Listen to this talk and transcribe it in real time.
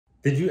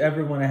Did you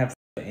ever want to have sex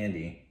with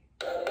Andy?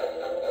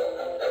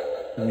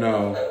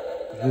 No.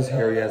 His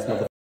hairy ass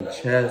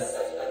motherfucking chest.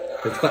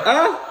 It's like,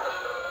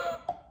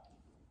 ah!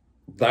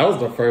 That was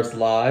the first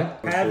lie.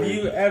 Have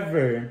you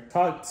ever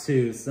talked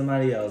to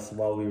somebody else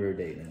while we were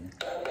dating?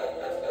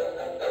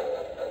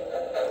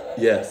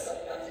 Yes.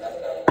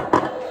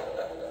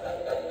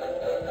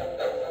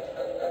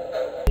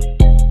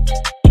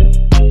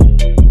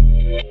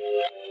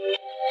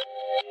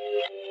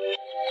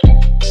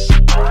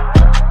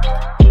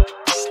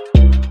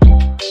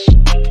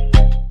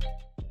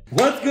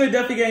 What's good,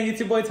 Duffy Gang? It's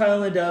your boy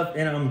Tylan LeDuff,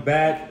 and I'm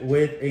back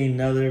with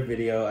another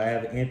video. I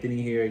have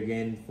Anthony here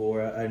again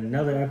for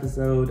another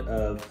episode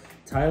of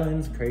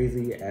Tylan's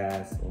Crazy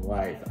Ass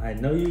Life. I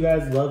know you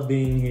guys love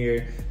being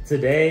here.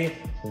 Today,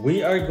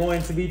 we are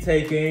going to be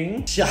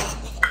taking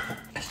shots.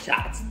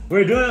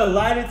 We're doing a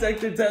lie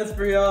detector test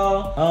for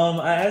y'all.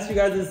 I asked you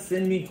guys to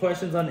send me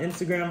questions on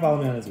Instagram.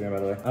 Follow me on Instagram, by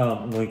the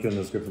way. Link in the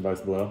description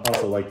box below.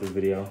 Also like this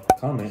video,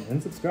 comment,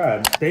 and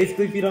subscribe.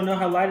 Basically, if you don't know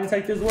how lie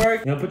detectors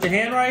work, put your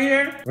hand right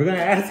here. We're gonna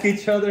ask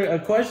each other a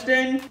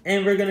question,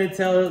 and we're gonna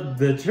tell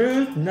the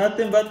truth,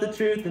 nothing but the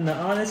truth, and the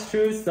honest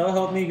truth, so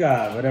help me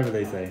God, whatever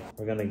they say.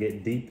 We're gonna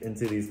get deep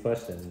into these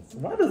questions.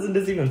 Why doesn't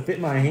this even fit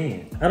my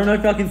hand? I don't know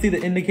if y'all can see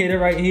the indicator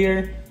right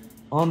here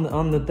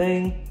on the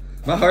thing.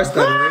 My heart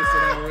started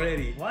racing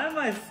already. Why am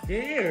I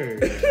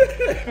scared?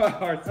 My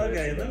heart's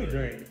Okay, let me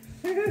drink.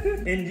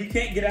 And you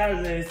can't get out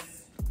of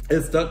this.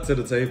 It's stuck to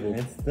the table.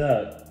 It's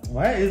stuck.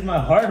 Why is my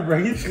heart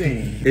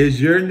racing?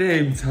 Is your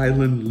name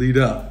Tylan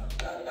LeDuff?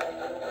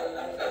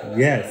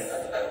 Yes.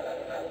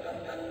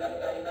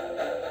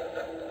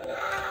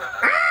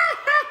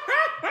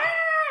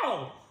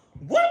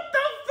 What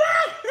the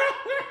fuck?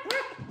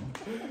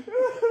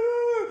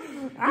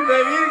 You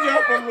made me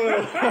jump a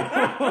little.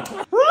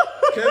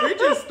 Can we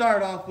just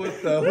start off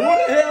with the, who the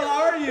hell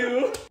are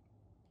you?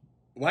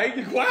 Why are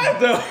you quiet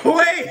though?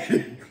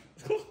 Wait.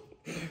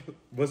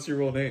 What's your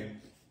real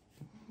name?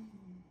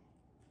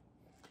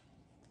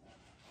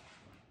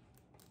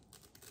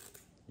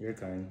 Your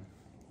turn.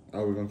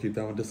 Oh, we're gonna keep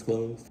that one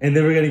disclosed? And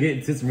then we're gonna get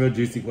into some real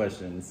juicy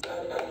questions.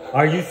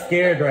 Are you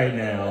scared right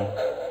now?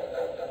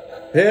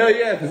 Hell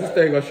yeah, because this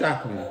thing gonna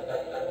shock me.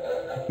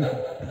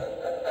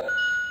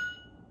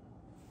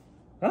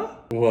 Huh?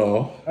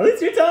 Well. At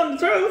least you're telling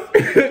the truth.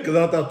 Because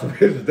I thought the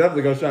bitch was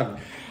definitely gonna shock me.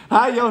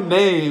 How your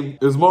name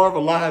is more of a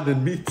lie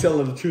than me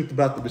telling the truth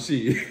about the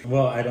machine.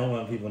 Well, I don't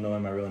want people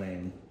knowing my real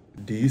name.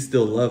 Do you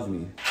still love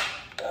me?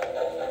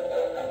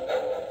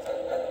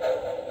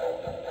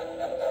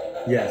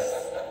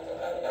 Yes.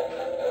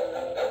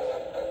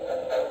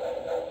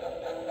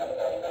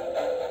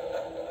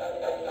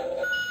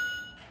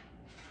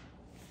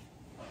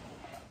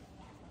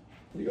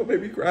 You gonna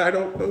make me cry?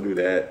 Don't do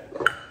that.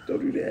 Don't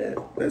do that.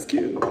 That's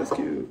cute. That's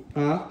cute.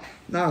 Huh?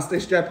 Nah, stay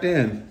strapped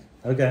in.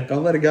 Okay.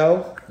 Don't let it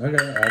go.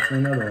 Okay, ask me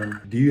another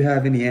one. Do you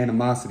have any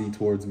animosity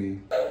towards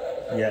me?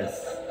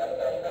 Yes.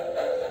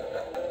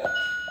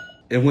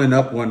 It went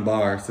up one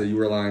bar, so you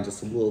were lying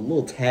just a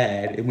little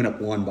tad. It went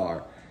up one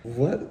bar.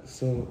 What?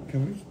 So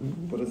can we?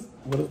 What is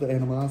the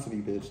animosity,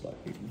 bitch? Like,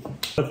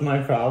 What's my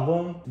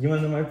problem? You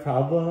wanna know my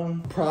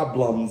problem?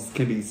 problems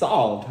can be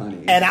solved,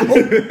 honey. And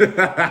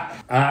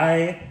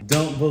I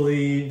don't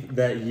believe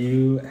that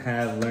you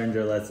have learned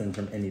your lesson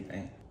from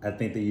anything. I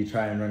think that you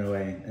try and run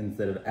away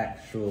instead of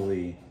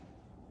actually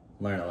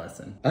learn a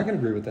lesson. I can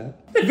agree with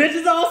that. The bitch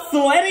is all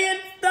sweaty and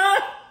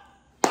stuff.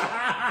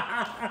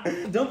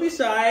 Don't be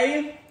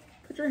shy.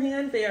 Put your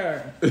hand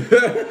there.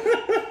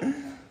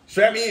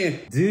 Strap me in.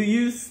 Do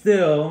you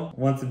still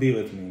want to be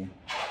with me?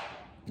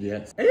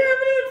 Yes. And you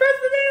haven't even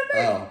pressed the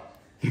damn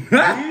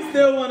thing. Do you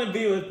still want to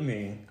be with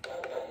me?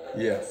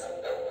 Yes.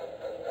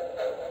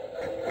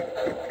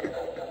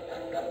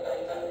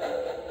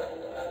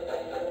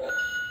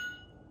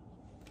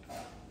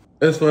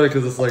 It's funny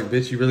because it's like,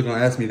 bitch, you really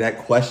gonna ask me that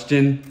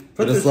question?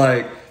 But it's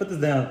like, put this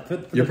down.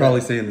 You're probably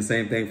saying the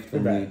same thing for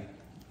me.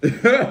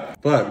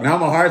 Fuck, now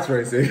my heart's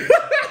racing.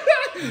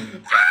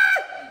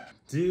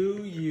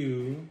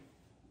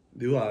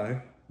 Do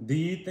I? Do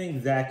you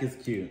think Zach is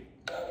cute?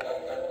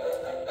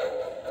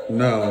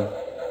 No.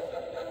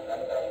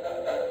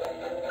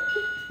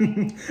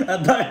 I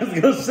thought it was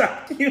gonna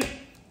shock you.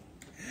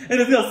 And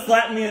it's gonna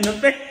slap me in the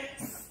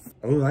face.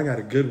 Oh, I got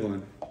a good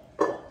one.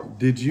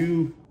 Did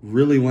you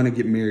really want to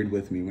get married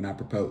with me when I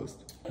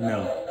proposed?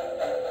 No.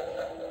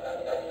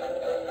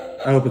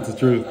 I hope it's the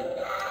truth.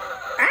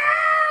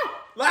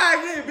 Ah! Lie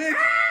again, bitch!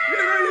 You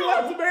really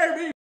want to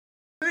marry me?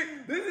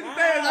 This is the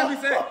thing I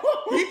be saying.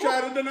 He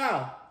tried to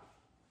deny.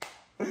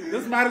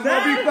 This might as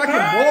well be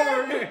fucking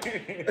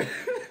boring.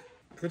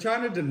 You're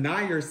trying to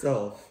deny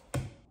yourself.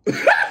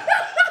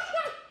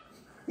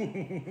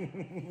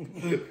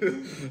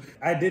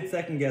 I did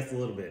second guess a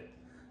little bit.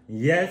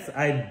 Yes,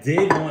 I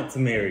did want to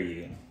marry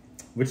you,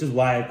 which is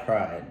why I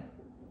cried.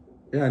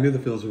 Yeah, I knew the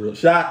feels were real.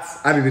 Shots.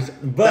 I knew this.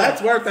 But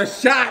that's worth a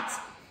shot.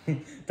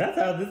 That's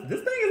how this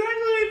thing is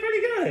actually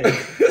pretty good.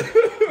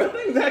 That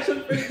thing's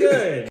actually pretty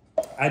good.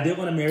 I did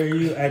want to marry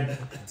you. I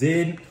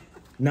did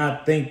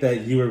not think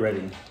that you were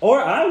ready. Or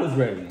I was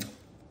ready.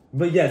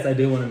 But yes, I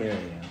do want to marry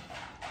you.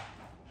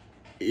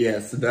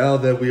 Yes, now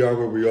that we are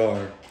where we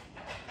are,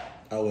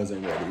 I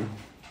wasn't ready.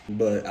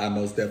 But I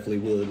most definitely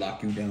would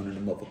lock you down in a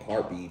motherfucking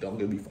heartbeat. Don't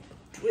get me fucking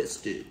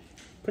twisted.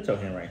 Put your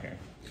hand right here.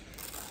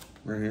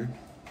 Right here?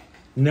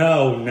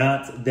 No,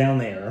 not down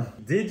there.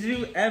 Did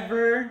you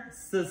ever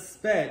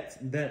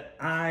suspect that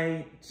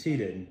I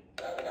cheated?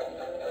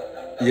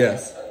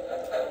 Yes.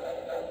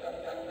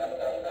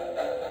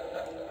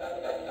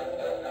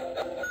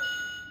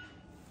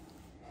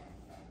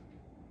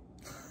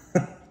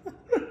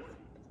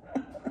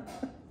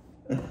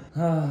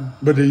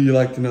 But do you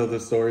like to know the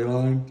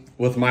storyline?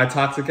 With my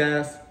toxic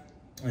ass?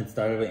 It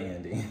started with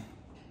Andy.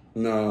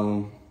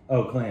 No.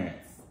 Oh,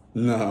 Clarence.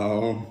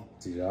 No.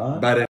 John?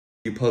 By the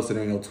you posted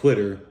on your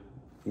Twitter,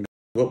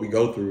 what we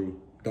go through,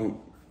 don't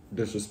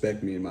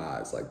disrespect me in my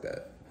eyes like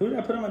that. Who did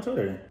I put on my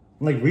Twitter?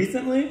 Like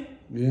recently?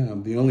 Yeah,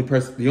 the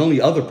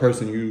only other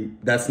person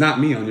that's not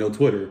me on your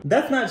Twitter.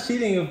 That's not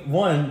cheating if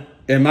one.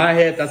 In my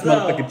head, that's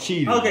motherfucking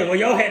cheating. Okay, well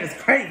your head is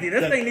crazy.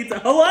 This thing needs to,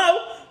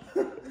 hello?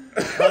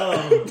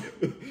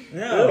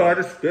 No. I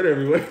just spit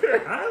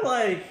everywhere. I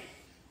like.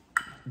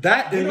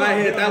 That in my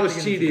head, that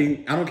was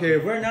cheating. I don't care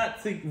if we're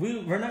not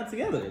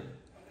together.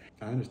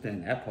 I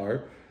understand that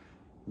part.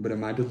 But in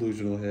my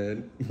delusional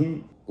head,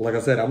 like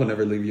I said, I would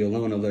never leave you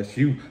alone unless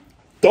you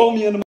throw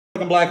me in the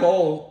motherfucking black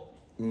hole.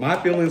 My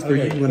feelings for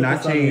you will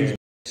not change.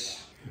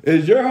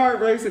 Is your heart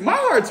racing? My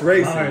heart's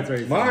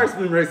racing. My heart's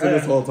been racing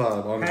this whole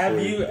time, honestly. Have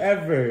you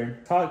ever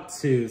talked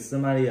to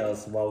somebody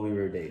else while we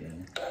were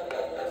dating?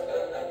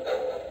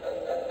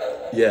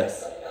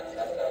 Yes.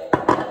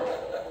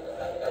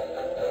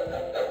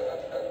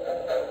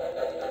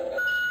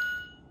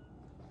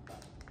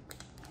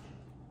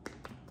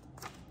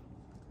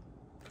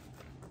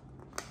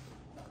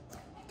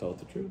 Told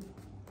the truth.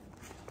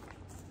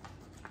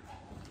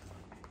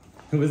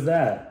 Who was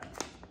that?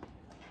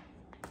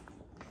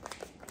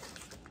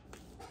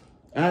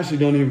 I actually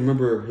don't even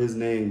remember his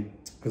name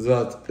because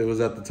it was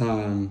at the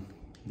time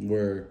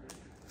where,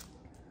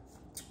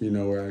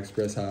 where I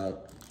expressed how.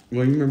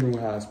 Well, you remember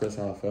how I expressed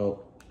how I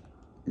felt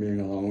being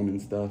alone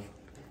and stuff,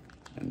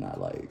 and not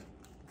like.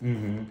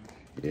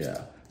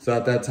 Yeah. So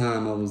at that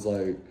time, I was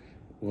like,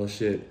 well,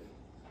 shit.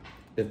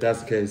 If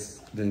that's the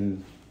case,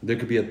 then there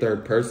could be a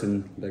third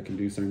person that can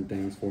do certain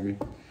things for me.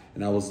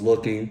 And I was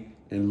looking,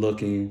 and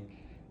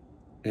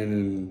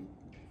then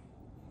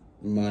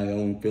my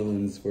own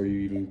feelings for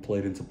you even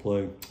played into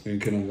play and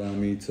couldn't allow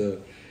me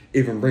to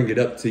even bring it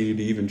up to you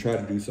to even try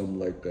to do something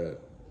like that.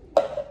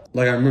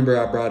 Like, I remember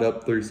I brought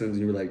up threesomes and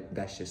you were like,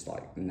 that's just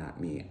like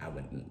not me. I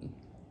wouldn't.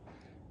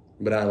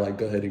 But I like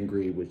go ahead and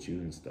agree with you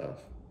and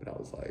stuff. But I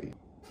was like,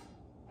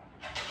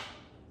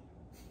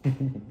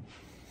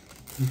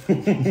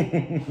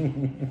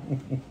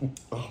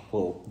 oh,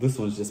 well, this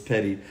one's just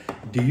petty.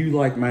 Do you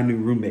like my new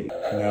roommate?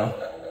 No.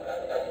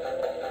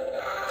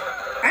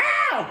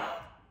 Ow!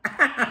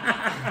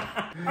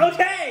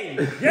 Okay,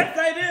 yes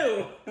I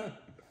do.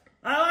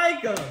 I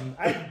like him.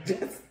 I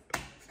just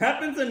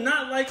happen to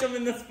not like him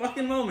in this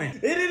fucking moment.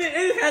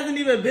 It hasn't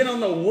even been on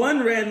the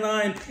one red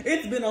line.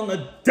 It's been on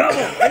the double.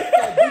 It's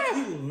that bitch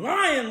you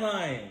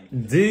lying.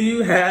 Do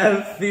you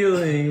have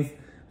feelings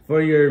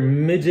for your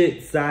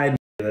midget side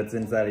that's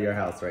inside of your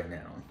house right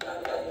now?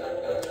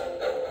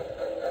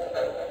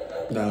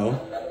 No.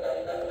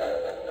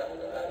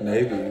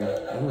 Maybe. I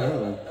don't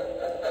know.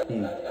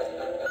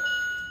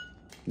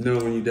 No,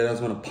 when you dead, I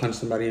just want to punch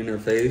somebody in their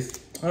face.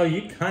 Oh,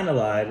 you kind of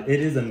lied. It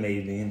is a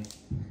maybe.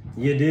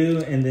 You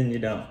do, and then you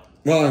don't.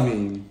 Well, I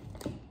mean,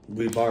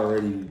 we've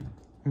already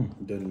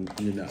done,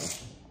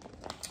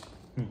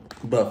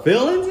 But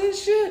feelings and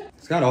shit?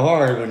 It's kind of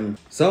hard when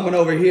someone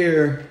over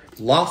here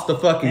lost the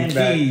fucking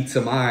key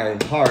to my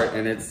heart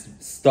and it's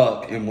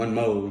stuck in one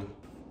mode.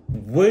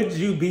 Would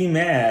you be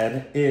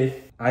mad if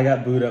I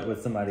got booed up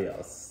with somebody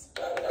else?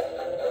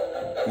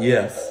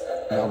 Yes.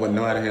 I wouldn't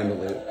know how to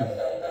handle it.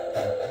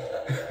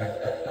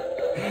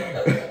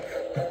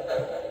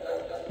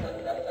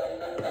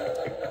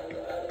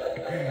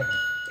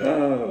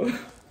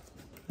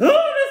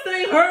 Oh, this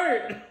thing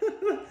hurt.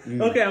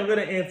 Okay, I'm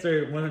gonna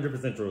answer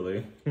 100%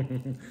 truly.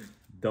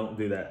 Don't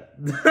do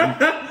that.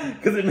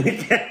 Because it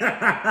makes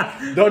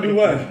Don't do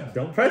what?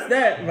 Don't press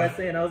that by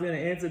saying I was gonna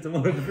answer to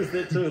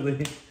 100%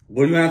 truly.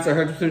 Will you answer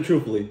 100%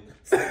 truthfully?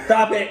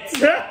 Stop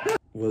it.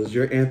 Was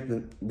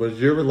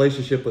your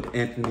relationship with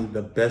Anthony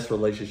the best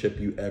relationship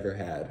you ever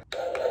had?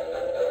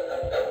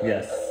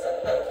 Yes.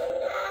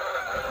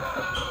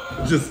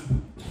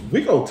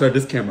 We gonna turn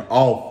this camera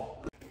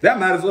off. That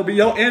might as well be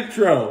your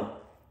intro.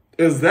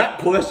 Is that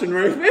question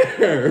right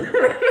there?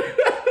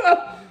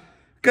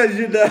 Cause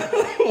Get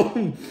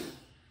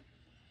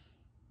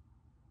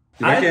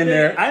back in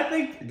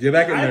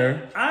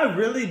there. I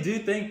really do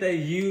think that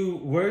you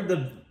were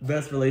the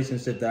best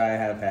relationship that I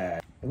have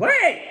had.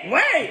 Wait,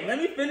 let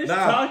me finish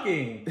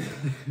talking.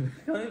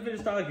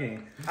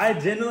 I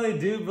genuinely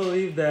do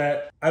believe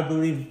that, I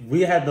believe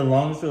we had the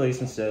longest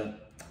relationship.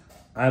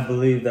 I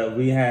believe that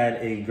we had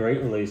a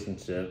great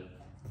relationship.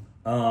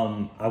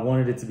 I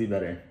wanted it to be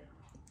better.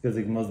 Because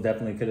it most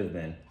definitely could have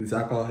been. It's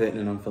alcohol hitting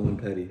and I'm feeling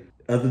petty.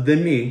 Other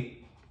than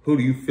me, who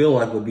do you feel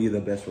like would be the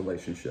best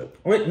relationship?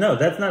 Wait, no,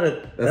 that's not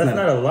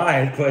a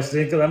lie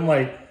question. Because I'm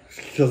like,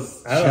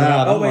 because I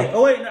don't know.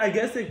 Oh wait, I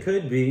guess it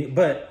could be,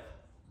 but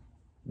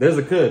there's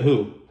a could.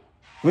 Who?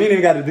 We ain't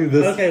even got to do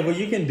this. Okay, well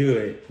you can do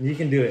it. You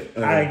can do it.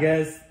 Okay. I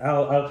guess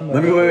I'll come up.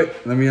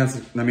 Let me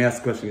ask the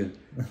question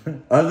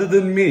again. Other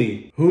than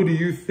me, who do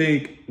you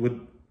think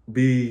would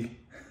be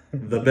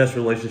the best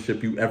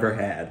relationship you ever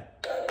had?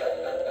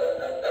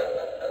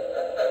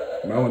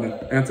 I want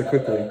to answer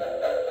quickly.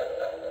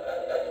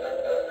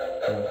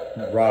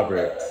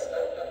 Robert.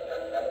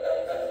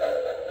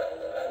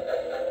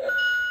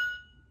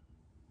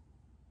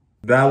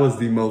 That was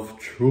the most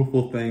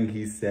truthful thing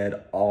he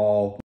said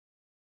all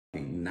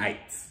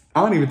nights.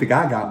 I don't even think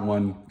I got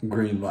one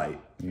green light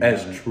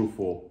as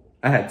truthful.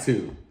 I had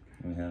two.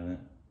 We haven't.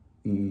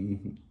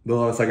 The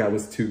lowest I got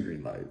was 2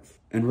 green lights.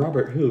 And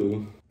Robert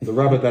who? The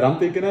Robert that I'm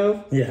thinking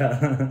of?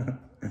 Yeah.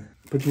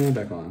 Put your hand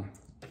back on.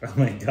 Oh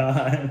my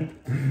God.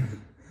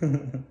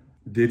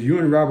 Did you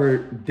and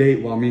Robert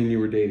date while me and you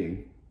were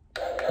dating?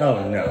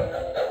 Oh no.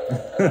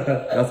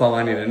 That's all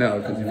I need to know.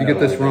 Because if you get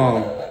this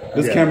wrong,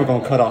 this camera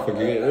gonna cut off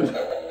again.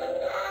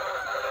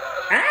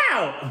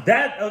 Ow!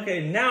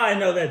 Okay, now I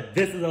know that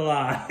this is a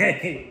lie.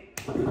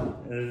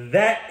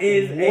 That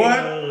is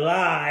a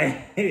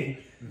lie.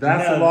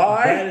 That's a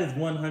lie? That is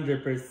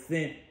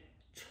 100%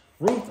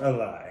 truth a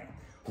lie.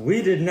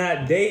 We did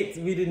not date.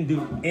 We didn't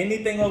do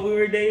anything while we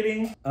were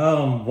dating.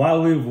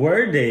 While we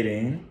were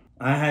dating,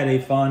 I had a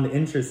fond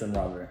interest in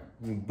Robert.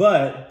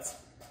 But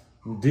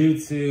due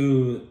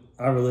to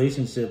our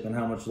relationship and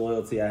how much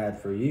loyalty I had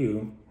for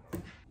you,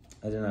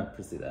 I did not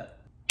pursue that.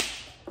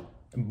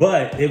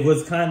 But it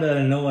was kind of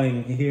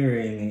annoying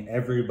hearing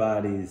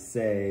everybody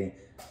say,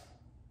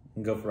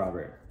 go for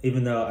Robert.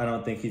 Even though I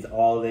don't think he's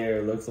all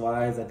there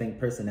looks-wise. I think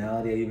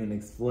personality, I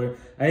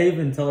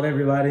even told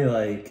everybody,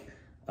 like,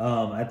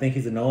 I think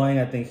he's annoying.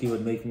 I think he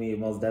would make me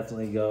most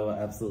definitely go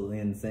absolutely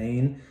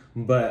insane.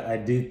 But I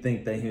do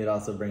think that he would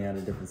also bring out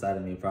a different side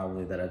of me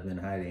probably that I've been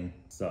hiding.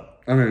 So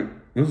I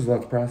mean, this is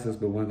like the process,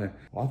 but one thing,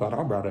 I thought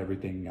I brought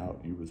everything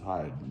out you was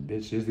hiding.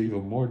 Bitch, is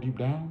even more deep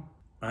down?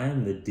 I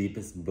am the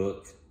deepest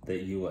book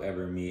that you will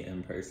ever meet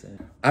in person.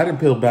 I done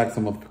peeled back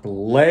some of the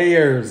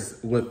layers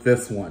with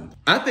this one.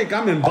 I think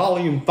I'm in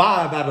volume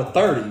 5 out of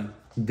 30.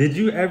 Did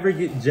you ever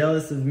get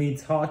jealous of me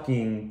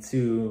talking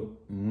to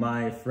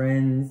my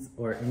friends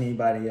or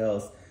anybody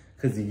else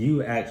because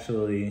you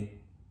actually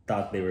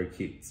thought they were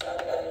cute?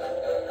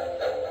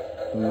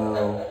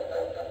 No,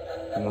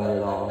 not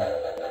at all.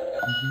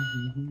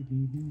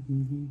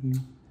 You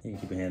can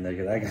keep your hand there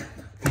because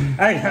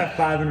I got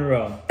 5 in a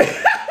row.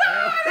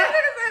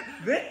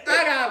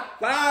 I got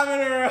 5 in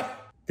a row.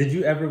 Did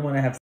you ever want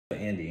to have sex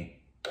with Andy?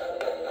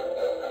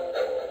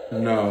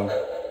 No.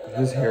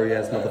 His hairy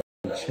ass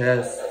motherfucking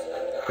chest.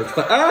 It's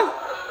like,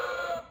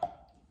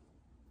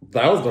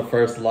 that was the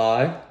first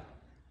lie.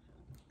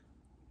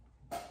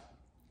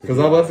 Because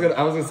I was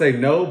gonna say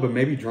no, but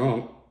maybe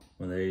drunk.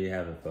 Well, there you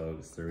have it,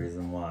 folks. The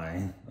reason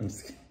why. I'm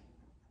just kidding.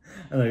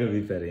 I'm not gonna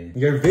be petty.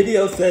 Your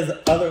video says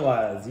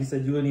otherwise. You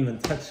said you wouldn't even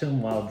touch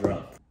him while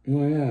drunk.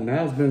 Well, yeah,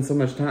 now it's been so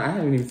much time. I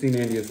haven't even seen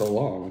Andy in so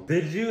long.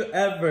 Did you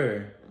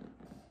ever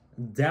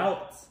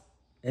doubt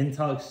and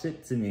talk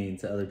shit to me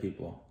to other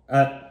people?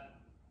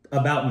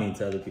 About me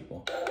to other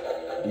people?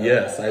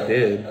 Yes, I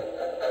did.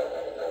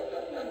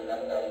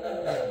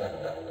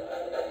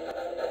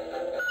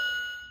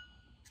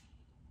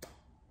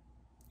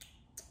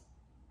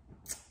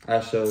 I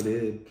sure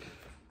did.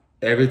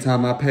 Every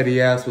time my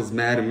petty ass was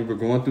mad and we were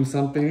going through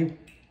something,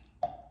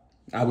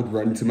 I would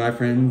run to my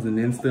friends and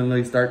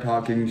instantly start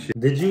talking shit.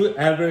 Did you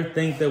ever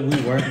think that we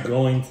weren't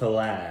going to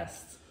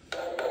last?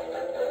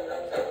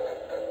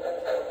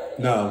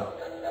 No.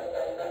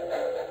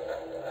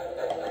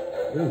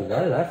 Ooh,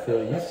 why did I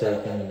feel you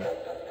shaking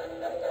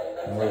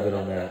a little bit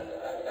on that?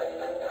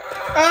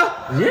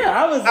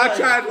 Yeah, I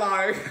tried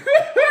lying.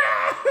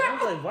 I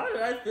was like, why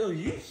did I feel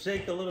you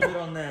shake a little bit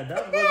on that?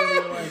 That wasn't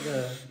even like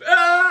a...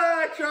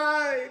 I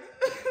tried.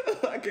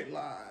 I can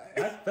lie.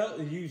 I felt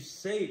you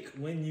shake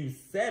when you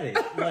said it.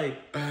 Like,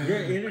 your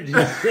energy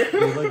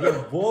shifted, like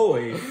your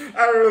voice.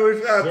 I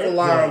really tried to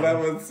lie on that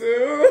one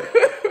too.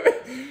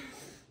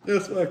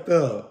 It's fucked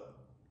up.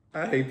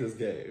 I hate this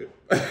game.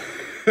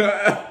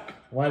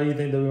 Why do you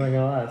think that we weren't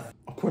gonna last?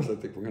 Of course I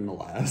think we're gonna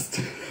last.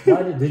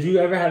 Did you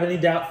ever have any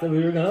doubts that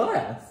we were gonna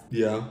last?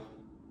 Yeah.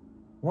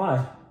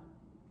 Why?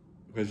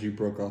 Because you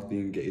broke off the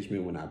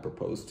engagement when I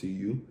proposed to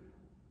you.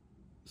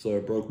 So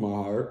it broke my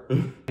heart. I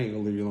ain't gonna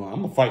leave you alone.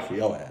 I'm gonna fight for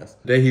your ass.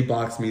 The day he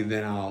blocks me,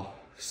 then I'll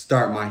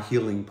start my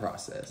healing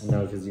process.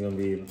 No, because you're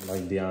gonna be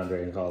like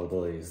DeAndre and call the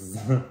police.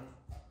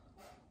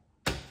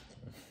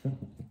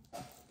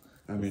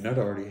 I mean, that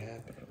already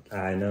happened.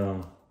 I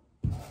know.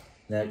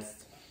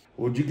 Next.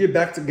 Would you get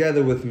back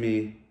together with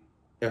me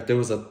if there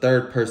was a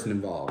third person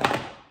involved?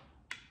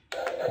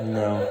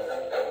 No.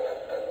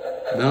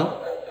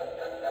 No?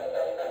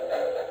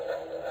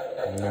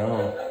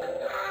 No.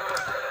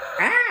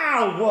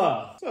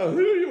 Ow! So who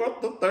do you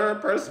want the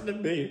third person to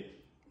be?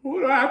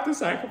 Who do I have to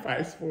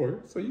sacrifice for,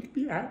 so you can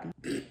be happy.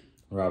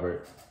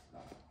 Robert.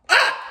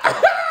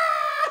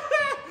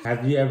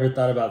 Have you ever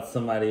thought about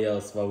somebody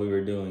else while we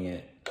were doing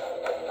it?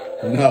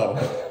 No.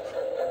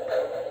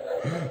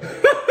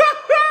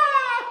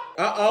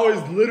 I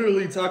always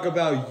literally talk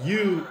about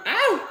you.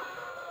 Ow!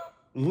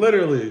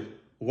 Literally,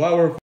 while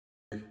we're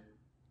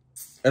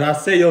and I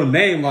say your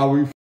name while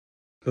we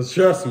because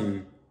trust me,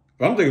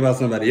 if I'm thinking about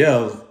somebody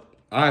else,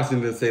 I actually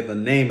need to say the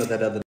name of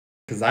that other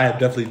because I have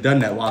definitely done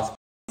that while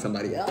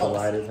somebody else. The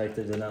lie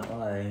detector did not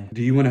lie.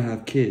 Do you want to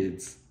have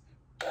kids?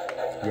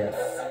 Yes.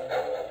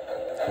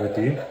 With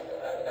you?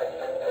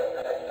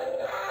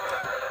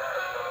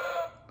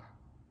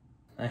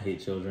 I hate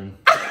children.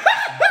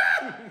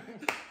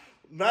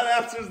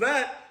 That answers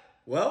that.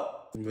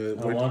 Well, I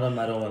want them,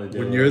 I don't want to do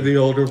it. When you're the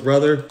older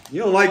brother,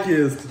 you don't like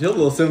kids. Your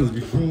little siblings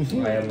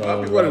be. I am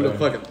I'll be running the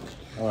fucking.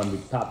 I want to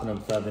be popping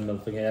up something,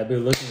 motherfucking. I'd be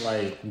looking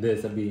like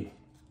this. I'd be,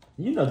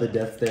 you know, the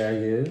death stare I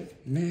give.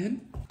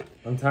 Man,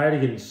 I'm tired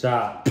of getting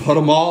shot. Put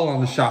them all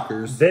on the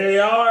shockers. They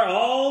are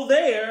all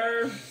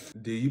there.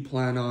 Do you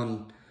plan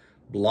on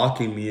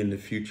blocking me in the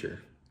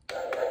future?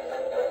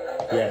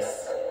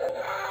 Yes.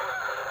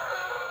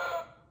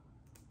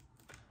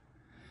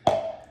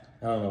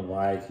 I don't know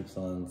why I keep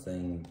on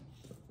saying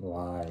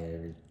lie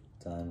every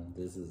time.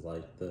 This is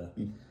like the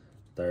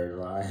third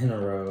lie in a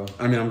row.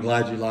 I mean, I'm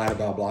glad you lied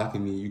about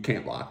blocking me. You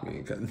can't block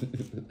me. Cause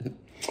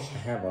I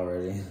have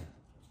already.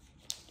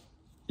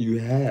 You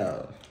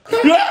have.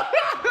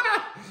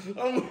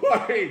 I'm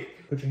worried.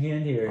 Put your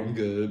hand here. I'm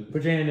good.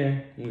 Put your hand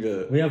there. I'm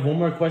good. We have one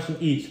more question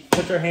each.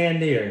 Put your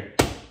hand here.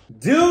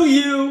 Do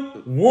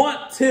you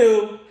want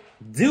to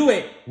do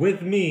it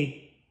with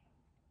me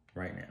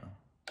right now?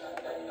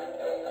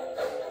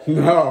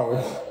 No,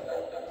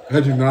 I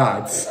do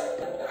not.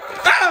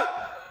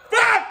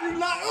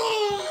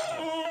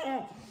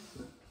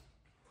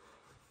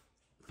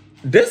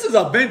 This is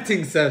a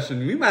venting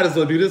session. We might as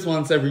well do this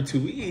once every 2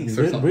 weeks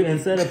or something.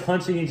 Instead of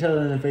punching each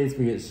other in the face,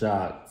 we get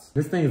shocked.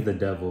 This thing is the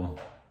devil.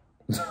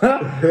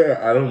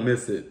 I don't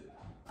miss it.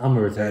 I'm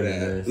gonna return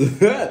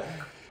this.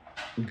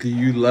 Do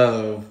you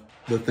love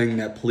the thing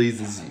that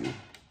pleases you?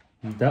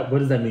 What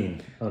does that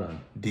mean? Hold on.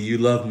 Do you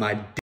love my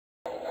d?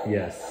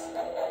 Yes.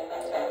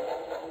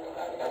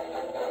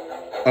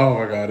 Oh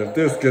my God, if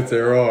this gets it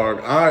wrong,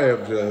 I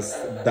am just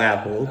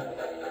baffled.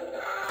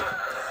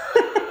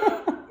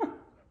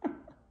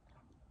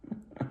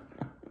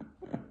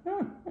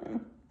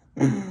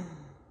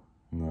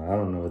 No, I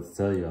don't know what to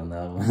tell you on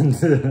that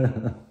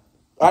one.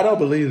 I don't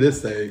believe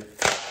this thing.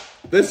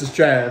 This is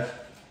trash.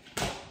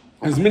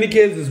 As many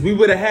kids as we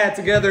would have had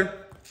together,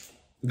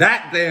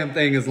 that damn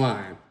thing is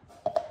lying.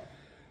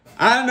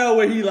 I know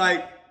what he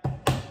like.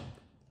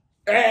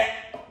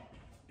 That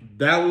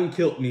one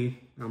killed me.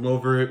 I'm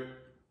over it.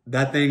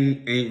 That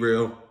thing ain't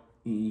real.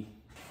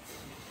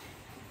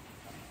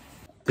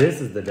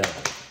 This is the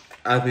devil.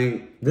 I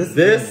think this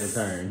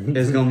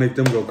is gonna make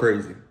them go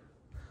crazy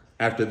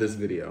after this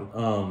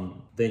video.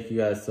 Thank you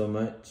guys so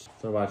much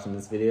for watching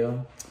this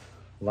video.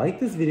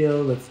 Like this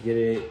video. Let's get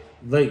it.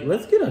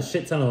 Let's get a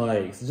shit ton of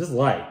likes. Just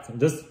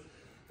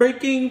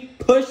freaking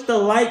push the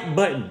like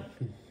button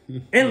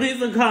and leave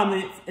some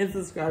comments and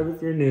subscribe if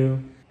you're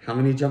new. How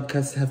many jump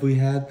cuts have we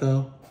had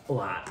though? A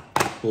lot.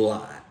 A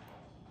lot.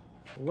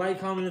 Like,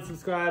 comment, and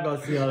subscribe. I'll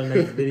see y'all in the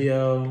next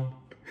video.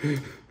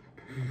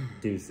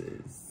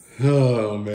 Deuces. Oh, man.